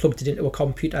haven't plugged it into a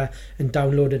computer and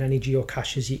downloaded any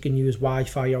geocaches, you can use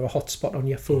Wi-Fi or a hotspot on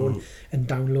your phone and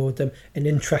download them. And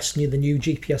interestingly, the new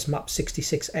GPS Map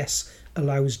 66S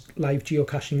allows live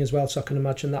geocaching as well, so I can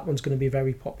imagine that one's going to be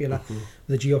very popular.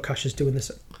 The geocachers doing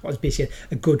this, what is basically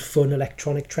a good fun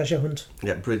electronic treasure hunt.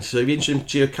 Yeah, brilliant. So if you're interested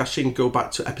in geocaching, go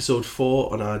back to episode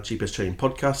 4 on our GPS Training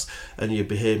podcast, and you'll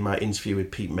be hearing my interview with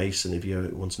Pete Mason if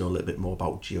you want to know a little bit more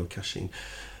about geocaching.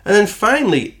 And then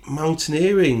finally,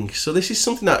 mountaineering. So this is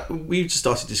something that we just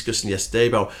started discussing yesterday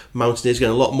about mountaineers. Again,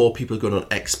 a lot more people are going on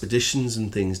expeditions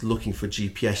and things looking for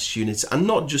GPS units, and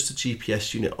not just a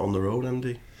GPS unit on their own,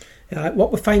 Andy.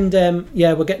 What we find,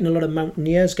 we're getting a lot of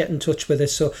mountaineers get in touch with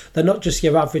us. So they're not just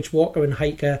your average walker and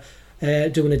hiker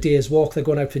doing a day's walk. They're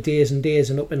going out for days and days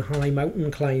and up in high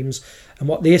mountain climbs. And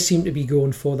what they seem to be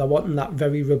going for, they're wanting that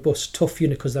very robust, tough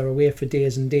unit because they're away for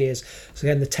days and days. So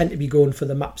again, they tend to be going for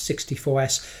the Map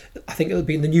 64S. I think it'll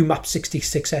be the new Map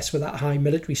 66S with that high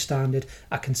military standard.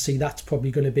 I can see that's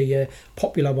probably going to be a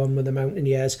popular one with the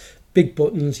mountaineers. Big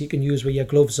buttons you can use with your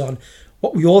gloves on.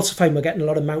 What we also find, we're getting a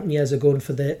lot of mountaineers are going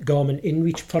for the Garmin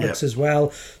InReach products as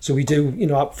well. So we do,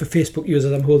 for Facebook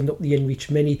users, I'm holding up the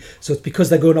InReach Mini. So it's because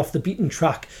they're going off the beaten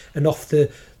track and off the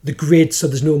grid, so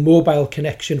there's no mobile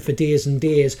connection for days and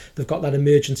days. They've got that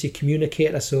emergency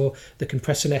communicator, so they can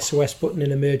press an SOS button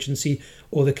in emergency,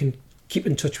 or they can keep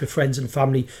in touch with friends and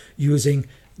family using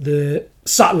the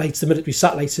satellites, the military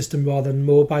satellite system, rather than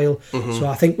mobile. So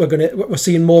I think we're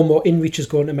seeing more and more InReachers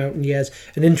going to mountaineers.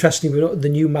 And interestingly, the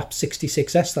new Map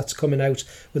 66S that's coming out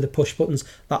with the push buttons,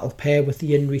 that'll pair with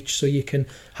the InReach, so you can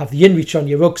have the InReach on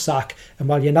your rucksack, and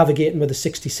while you're navigating with the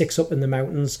 66 up in the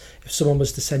mountains, if someone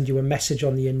was to send you a message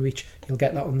on the InReach, you'll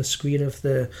get that on the screen of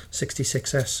the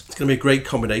 66S. It's going to be a great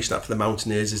combination for the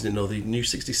mountaineers, isn't it? The new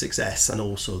 66S and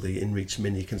also the InReach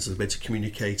Mini can sort of be able to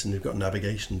communicate, and they've got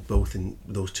navigation both in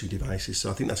those two devices. So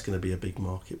I think that's going to be a big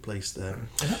marketplace there.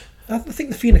 I think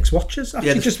the Phoenix watches,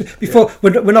 actually, just before,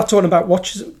 we're not talking about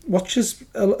watches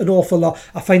an awful lot.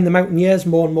 I find the mountaineers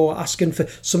more and more asking for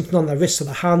something on their wrist, so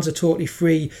their hands are totally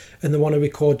free, and they want to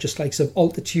record just like some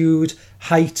altitude,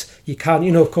 height. You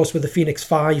can, of course, with the Phoenix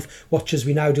 5 watches,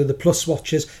 we now do the Plus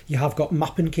watches, you have got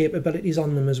mapping capabilities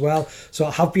on them as well. So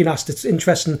I have been asked, it's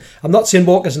interesting, I'm not saying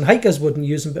walkers and hikers wouldn't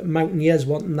use them, but mountaineers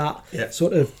wanting that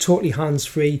sort of totally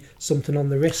hands-free, something on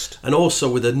the wrist. And also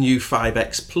with the new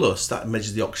 5X Plus, that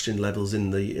measures the oxygen levels in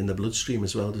the bloodstream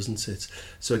as well, doesn't it?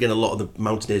 So again, a lot of the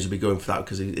mountaineers will be going for that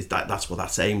because that's what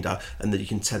that's aimed at, and that you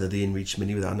can tether the InReach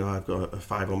Mini with that. I know I've got a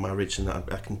 5 on my wrist, and I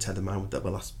can tether mine with that.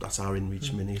 Well, that's our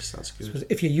InReach Mini, so that's good. So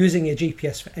if you're using your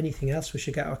GPS for anything else, we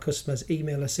should get our customers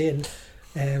email us in.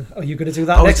 Are you going to do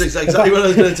that next? That's exactly what I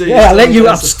was going to do. Yeah, I'll let you.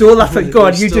 I've stole that. Go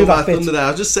on, you do that bit. I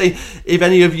was just saying, if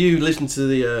any of you listen to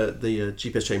the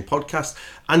GPS Training podcast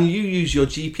and you use your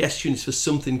GPS units for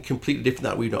something completely different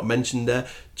that we've not mentioned there,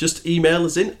 just email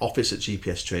us in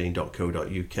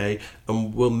office@gpstraining.co.uk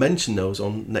and we'll mention those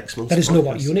on next month's podcast. Let us know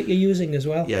what unit you're using as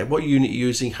well. Yeah, what unit you're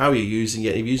using, how you're using it,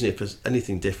 if you're using it for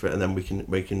anything different, and then we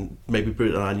can maybe put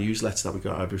it on our newsletter that we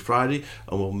got every Friday,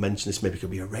 and we'll mention this. Maybe it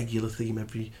could be a regular theme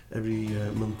every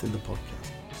month in the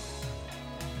podcast.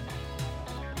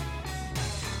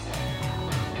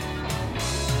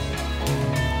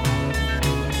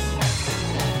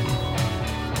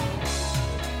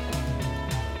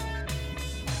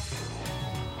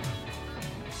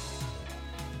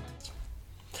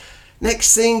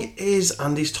 Next thing is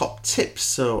Andy's top tips.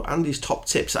 So Andy's top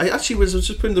tips. I actually was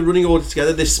just putting the running order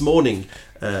together this morning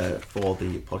for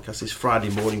the podcast. It's Friday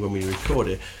morning when we record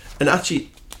it, and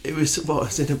actually it was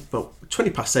in about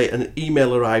 20 past 8, and an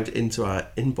email arrived into our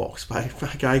inbox by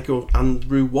a guy called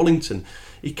Andrew Wallington.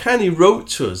 He kindly wrote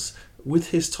to us with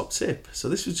his top tip. So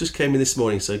this just came in this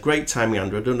morning. So great timing,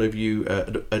 Andrew. I don't know if you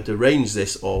had arranged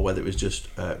this or whether it was just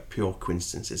pure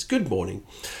coincidences. Good morning.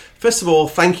 First of all,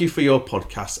 thank you for your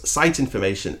podcast, site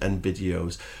information and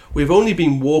videos. We've only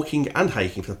been walking and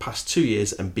hiking for the past 2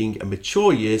 years, and being a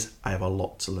mature years, I have a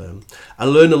lot to learn. I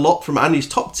learned a lot from Andy's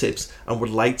top tips and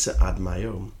would like to add my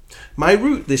own. My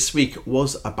route this week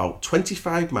was about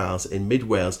 25 miles in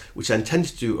mid-Wales, which I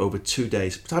intended to do over 2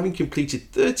 days, but having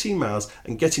completed 13 miles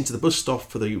and getting to the bus stop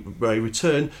for my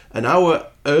return an hour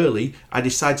early, I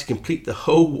decided to complete the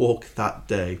whole walk that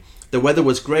day. The weather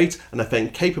was great and I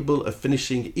felt capable of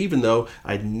finishing even though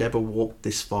I'd never walked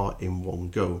this far in one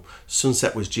go.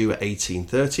 Sunset was due at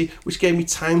 18:30, which gave me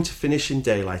time to finish in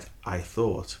daylight, I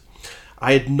thought.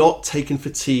 I had not taken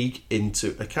fatigue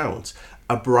into account.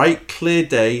 A bright, clear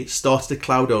day started to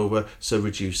cloud over, so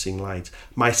reducing light.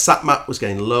 My sat map was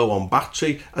getting low on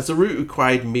battery as the route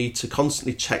required me to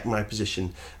constantly check my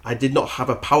position. I did not have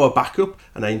a power backup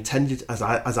and I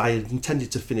had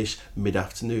intended to finish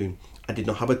mid-afternoon. I did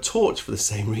not have a torch for the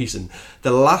same reason.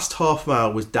 The last half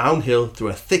mile was downhill through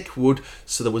a thick wood,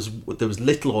 so there was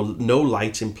little or no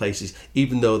light in places,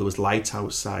 even though there was light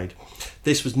outside.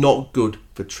 This was not good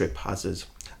for trip hazards.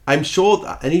 I'm sure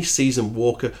that any seasoned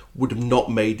walker would have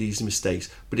not made these mistakes,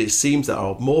 but it seems there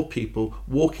are more people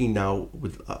walking now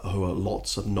who are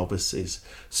lots of novices.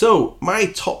 So my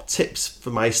top tips for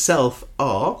myself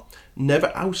are: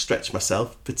 never outstretch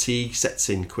myself, fatigue sets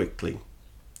in quickly.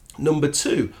 Number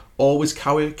 2, always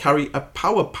carry a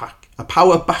power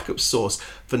backup source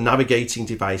for navigating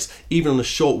device, even on a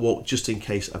short walk, just in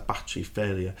case of battery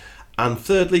failure. And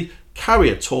thirdly, carry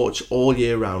a torch all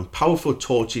year round. Powerful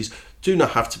torches do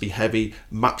not have to be heavy.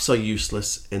 Maps are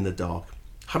useless in the dark.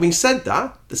 Having said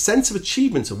that, the sense of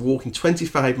achievement of walking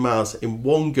 25 miles in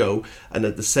one go and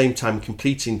at the same time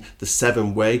completing the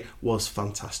 7-way was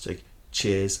fantastic.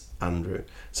 Cheers, Andrew.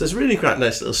 So it's really quite a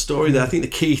nice little story there. I think the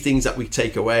key things that we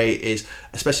take away is,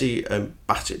 especially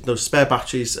those spare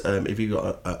batteries, if you've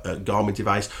got a Garmin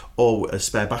device, or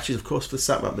spare batteries, of course, for the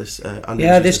sat map.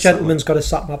 This gentleman's got a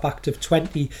sat map Active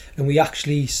 20, and we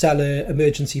actually sell an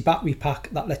emergency battery pack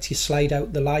that lets you slide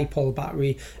out the LiPo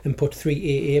battery and put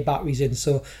 3 AA batteries in.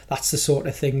 So that's the sort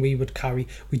of thing we would carry.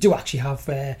 We do actually have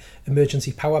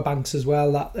emergency power banks as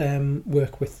well that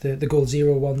work with the Goal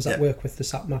Zero ones that work with the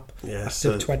sat map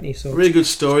Active 20. So really good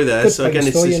story there. Good so again,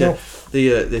 story,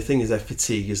 the thing is their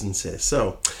fatigue, isn't it?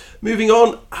 So moving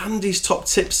on, Andy's top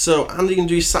tips. So Andy, can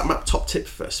do your sat map top tip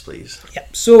first, please.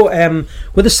 Yep. So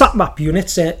with the sat map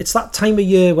units, it's that time of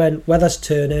year when weather's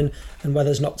turning and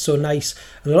weather's not so nice,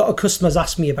 and a lot of customers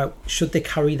ask me about should they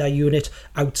carry their unit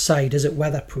outside, is it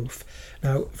weatherproof?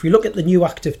 Now, if we look at the new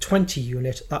Active 20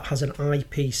 unit, that has an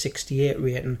IP68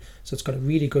 rating, so it's got a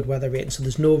really good weather rating, so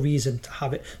there's no reason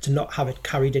to not have it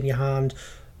carried in your hand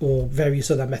or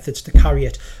various other methods to carry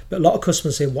it. But a lot of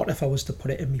customers say, what if I was to put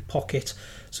it in my pocket?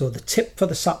 So the tip for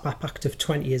the SatMap Active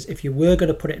 20 is, if you were going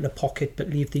to put it in a pocket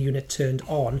but leave the unit turned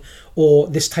on, or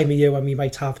this time of year when we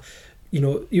might have,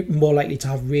 you're more likely to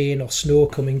have rain or snow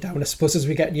coming down, I suppose, as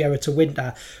we get nearer to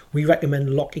winter, we recommend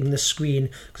locking the screen,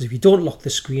 because if you don't lock the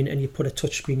screen and you put a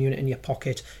touchscreen unit in your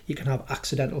pocket, you can have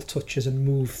accidental touches and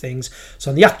move things. So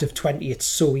on the Active 20, it's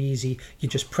so easy. You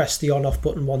just press the on-off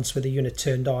button once with the unit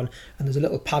turned on, and there's a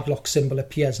little padlock symbol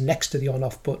appears next to the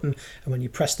on-off button, and when you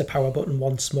press the power button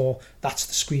once more, that's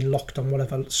the screen locked on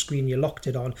whatever screen you locked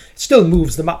it on. It still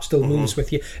moves, the map still moves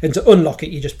with you, and to unlock it,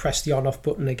 you just press the on-off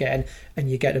button again,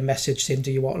 and you get a message saying,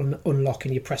 do you want to unlock,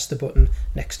 and you press the button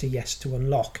next to yes to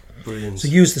unlock. Brilliant. So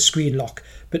use the screen lock.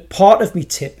 But part of my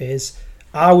tip is,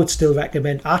 I would still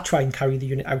recommend, I try and carry the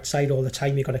unit outside all the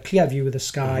time. You've got a clear view of the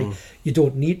sky. You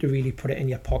don't need to really put it in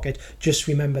your pocket. Just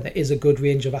remember, there is a good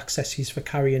range of accessories for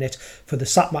carrying it. For the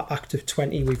SatMap Active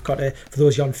 20, we've got for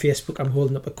those of you on Facebook, I'm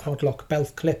holding up a quad lock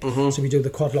belt clip. So we do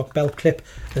the quad lock belt clip.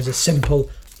 There's a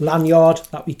simple lanyard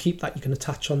that we keep that you can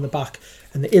attach on the back,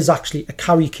 and there is actually a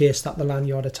carry case that the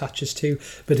lanyard attaches to.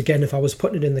 But again, if I was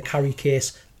putting it in the carry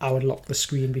case, I would lock the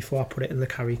screen before I put it in the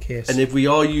carry case. And if we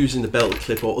are using the belt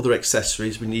clip or other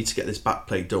accessories, we need to get this back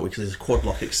plate, don't we? Because there's a quad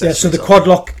lock accessory. Yeah, so the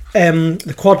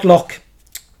quad lock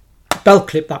belt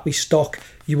clip that we stock,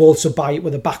 you also buy it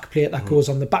with a back plate that goes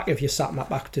on the back of your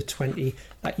SatMap Active 20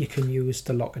 that you can use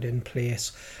to lock it in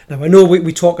place. Now, I know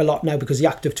we talk a lot now because the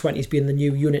Active 20 has been the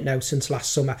new unit now since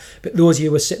last summer, but those of you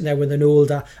who are sitting there with an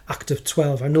older Active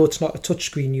 12, I know it's not a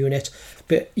touchscreen unit,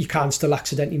 but you can still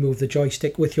accidentally move the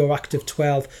joystick. With your Active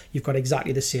 12, you've got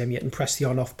exactly the same. You can press the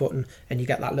on-off button and you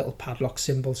get that little padlock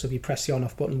symbol, so if you press the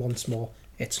on-off button once more,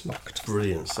 it's locked.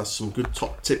 Brilliant. So that's some good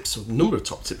top tips, a number of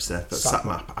top tips there for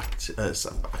SatMap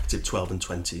Active 12 and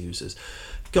 20 users.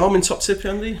 Garmin top tip,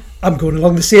 Andy? I'm going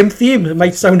along the same theme. It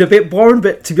might sound a bit boring,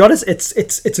 but to be honest,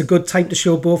 it's a good time to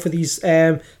show both of these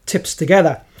tips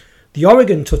together. The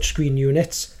Oregon touchscreen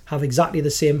units have exactly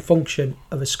the same function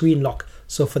of a screen lock.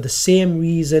 So for the same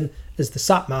reason as the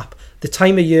SatMap, the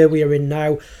time of year we are in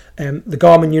now, the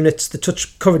Garmin units, the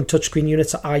current touchscreen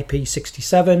units are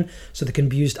IP67, so they can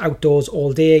be used outdoors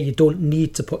all day. You don't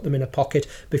need to put them in a pocket,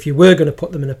 but if you were going to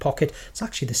put them in a pocket, it's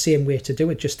actually the same way to do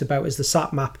it, just about as the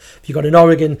SatMap. If you've got an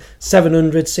Oregon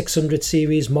 700, 600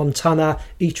 series, Montana,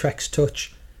 eTrex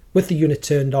Touch, with the unit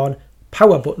turned on,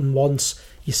 power button once,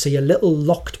 you see a little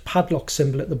locked padlock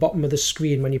symbol at the bottom of the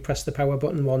screen when you press the power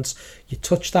button once. You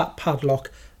touch that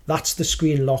padlock, that's the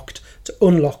screen locked. To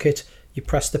unlock it, you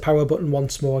press the power button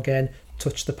once more again,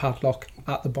 touch the padlock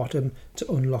at the bottom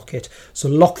to unlock it. So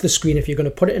lock the screen if you're going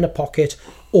to put it in a pocket,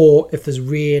 or if there's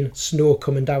rain, snow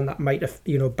coming down, that might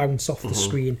bounce off the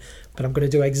screen. But I'm going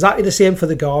to do exactly the same for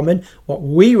the Garmin. What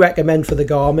we recommend for the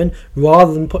Garmin,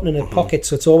 rather than putting it in a pocket,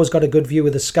 so it's always got a good view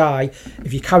of the sky,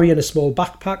 if you're carrying a small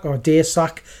backpack or a day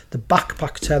sack, the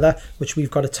backpack tether, which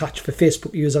we've got attached for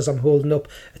Facebook users, I'm holding up,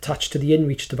 attached to the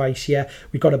InReach device here,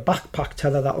 we've got a backpack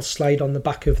tether that'll slide on the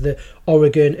back of the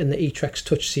Oregon and the eTrex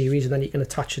Touch series, and then you can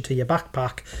attach it to your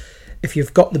backpack. If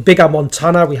you've got the bigger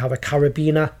Montana, we have a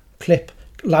carabiner clip,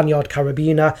 lanyard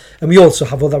carabiner, and we also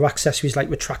have other accessories like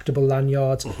retractable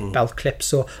lanyards, belt clips,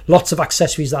 so lots of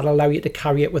accessories that allow you to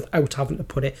carry it without having to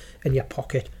put it in your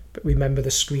pocket. But remember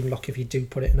the screen lock if you do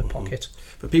put it in a pocket.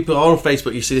 For people who are on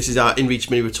Facebook, you see this is our InReach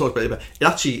Mini. We're talking about it, but it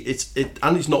actually,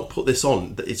 Andy's not put this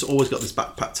on. It's always got this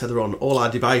backpack tether on. All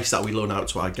our device that we loan out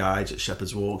to our guides at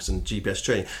Shepherd's Walks and GPS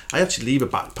training, I actually leave a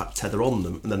backpack tether on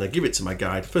them, and then I give it to my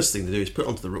guide. First thing they do is put it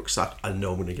onto the rucksack. I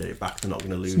know I'm going to get it back. They're not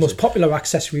going to lose it. It's the most popular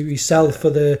accessory we sell for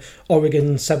the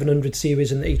Oregon 700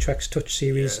 series and the eTrex Touch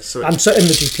series, and so in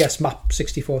the GPS Map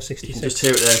 6466. You can just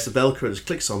hear it there. It's the Velcro. It just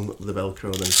clicks on the Velcro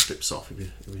and then strips off if you're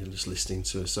just listening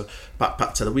to us. So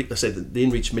backpack tether. I say the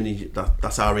InReach Mini.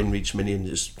 That's our InReach Mini, and it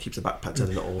just keeps the backpack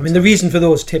tether not all. I mean, the reason for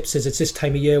those tips is it's this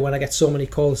time of year when I get so many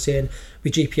calls saying my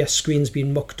GPS screen's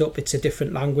been mucked up, it's a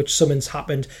different language, something's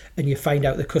happened, and you find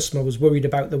out the customer was worried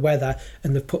about the weather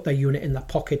and they've put their unit in their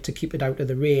pocket to keep it out of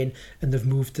the rain, and they've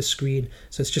moved the screen.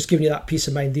 So it's just giving you that peace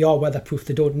of mind. They are weatherproof,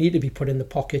 they don't need to be put in the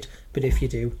pocket, but if you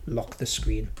do, lock the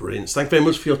screen. Brilliant. Thank you very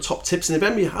much for your top tips, and if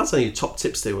anybody has any top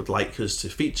tips they would like us to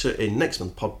feature in next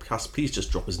month's podcast, please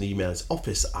just drop us an email. It's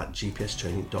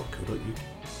office@gpstraining.co.uk.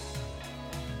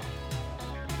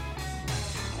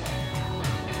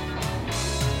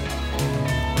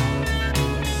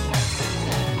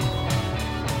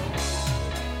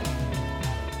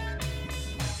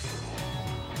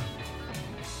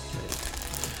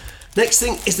 Next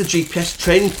thing is the GPS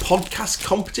Training Podcast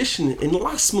competition. In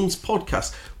last month's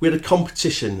podcast, we had a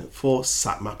competition for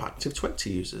SatMap Active 20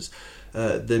 users.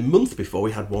 The month before,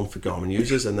 we had one for Garmin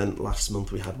users, and then last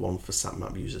month we had one for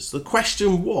SatMap users. So the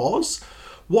question was,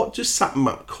 what does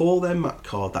SatMap call their map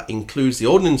card that includes the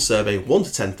Ordnance Survey 1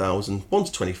 to 10,000, 1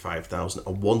 to 25,000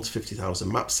 and 1 to 50,000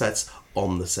 map sets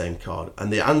on the same card? And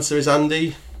the answer is,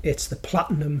 Andy? It's the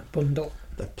Platinum Bundle.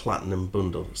 The Platinum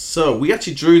Bundle. So we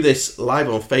actually drew this live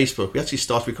on Facebook. We actually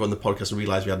started recording the podcast and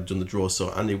realised we hadn't done the draw,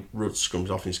 so Andy wrote scrums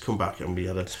off and he's come back and we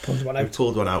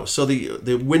pulled one out. So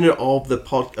the winner of the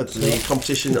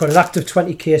competition, we've got an Active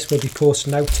 20 case we'll be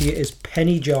posting out to you, is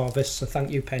Penny Jarvis. So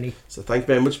thank you, Penny. So thank you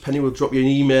very much, Penny. We'll drop you an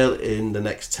email in the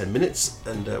next 10 minutes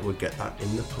and we'll get that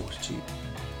in the post to you.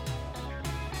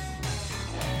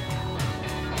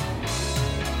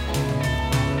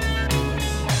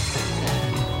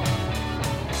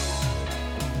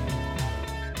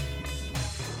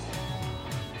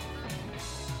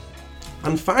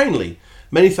 And finally,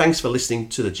 many thanks for listening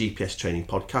to the GPS Training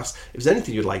Podcast. If there's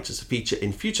anything you'd like us to feature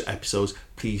in future episodes,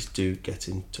 please do get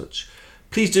in touch.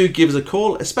 Please do give us a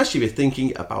call, especially if you're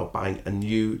thinking about buying a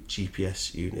new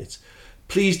GPS unit.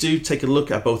 Please do take a look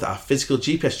at both our physical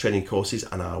GPS training courses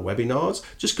and our webinars.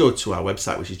 Just go to our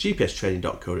website, which is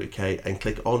gpstraining.co.uk, and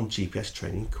click on GPS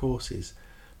Training Courses.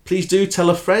 Please do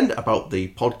tell a friend about the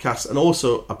podcast and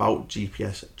also about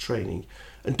GPS training.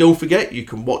 And don't forget, you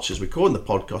can watch us recording the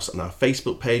podcast on our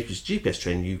Facebook page, which is GPS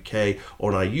Training UK,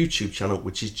 or on our YouTube channel,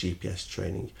 which is GPS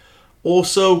Training.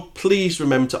 Also, please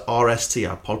remember to RST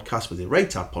our podcast with a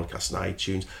rate our podcast on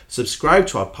iTunes, subscribe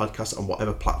to our podcast on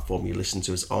whatever platform you listen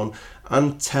to us on,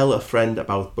 and tell a friend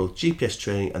about both GPS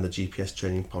Training and the GPS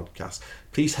Training Podcast.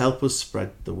 Please help us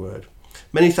spread the word.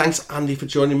 Many thanks, Andy, for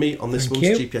joining me on this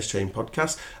month's GPS Training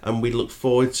Podcast, and we look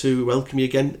forward to welcoming you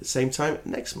again at the same time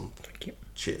next month. Thank you.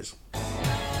 Cheers.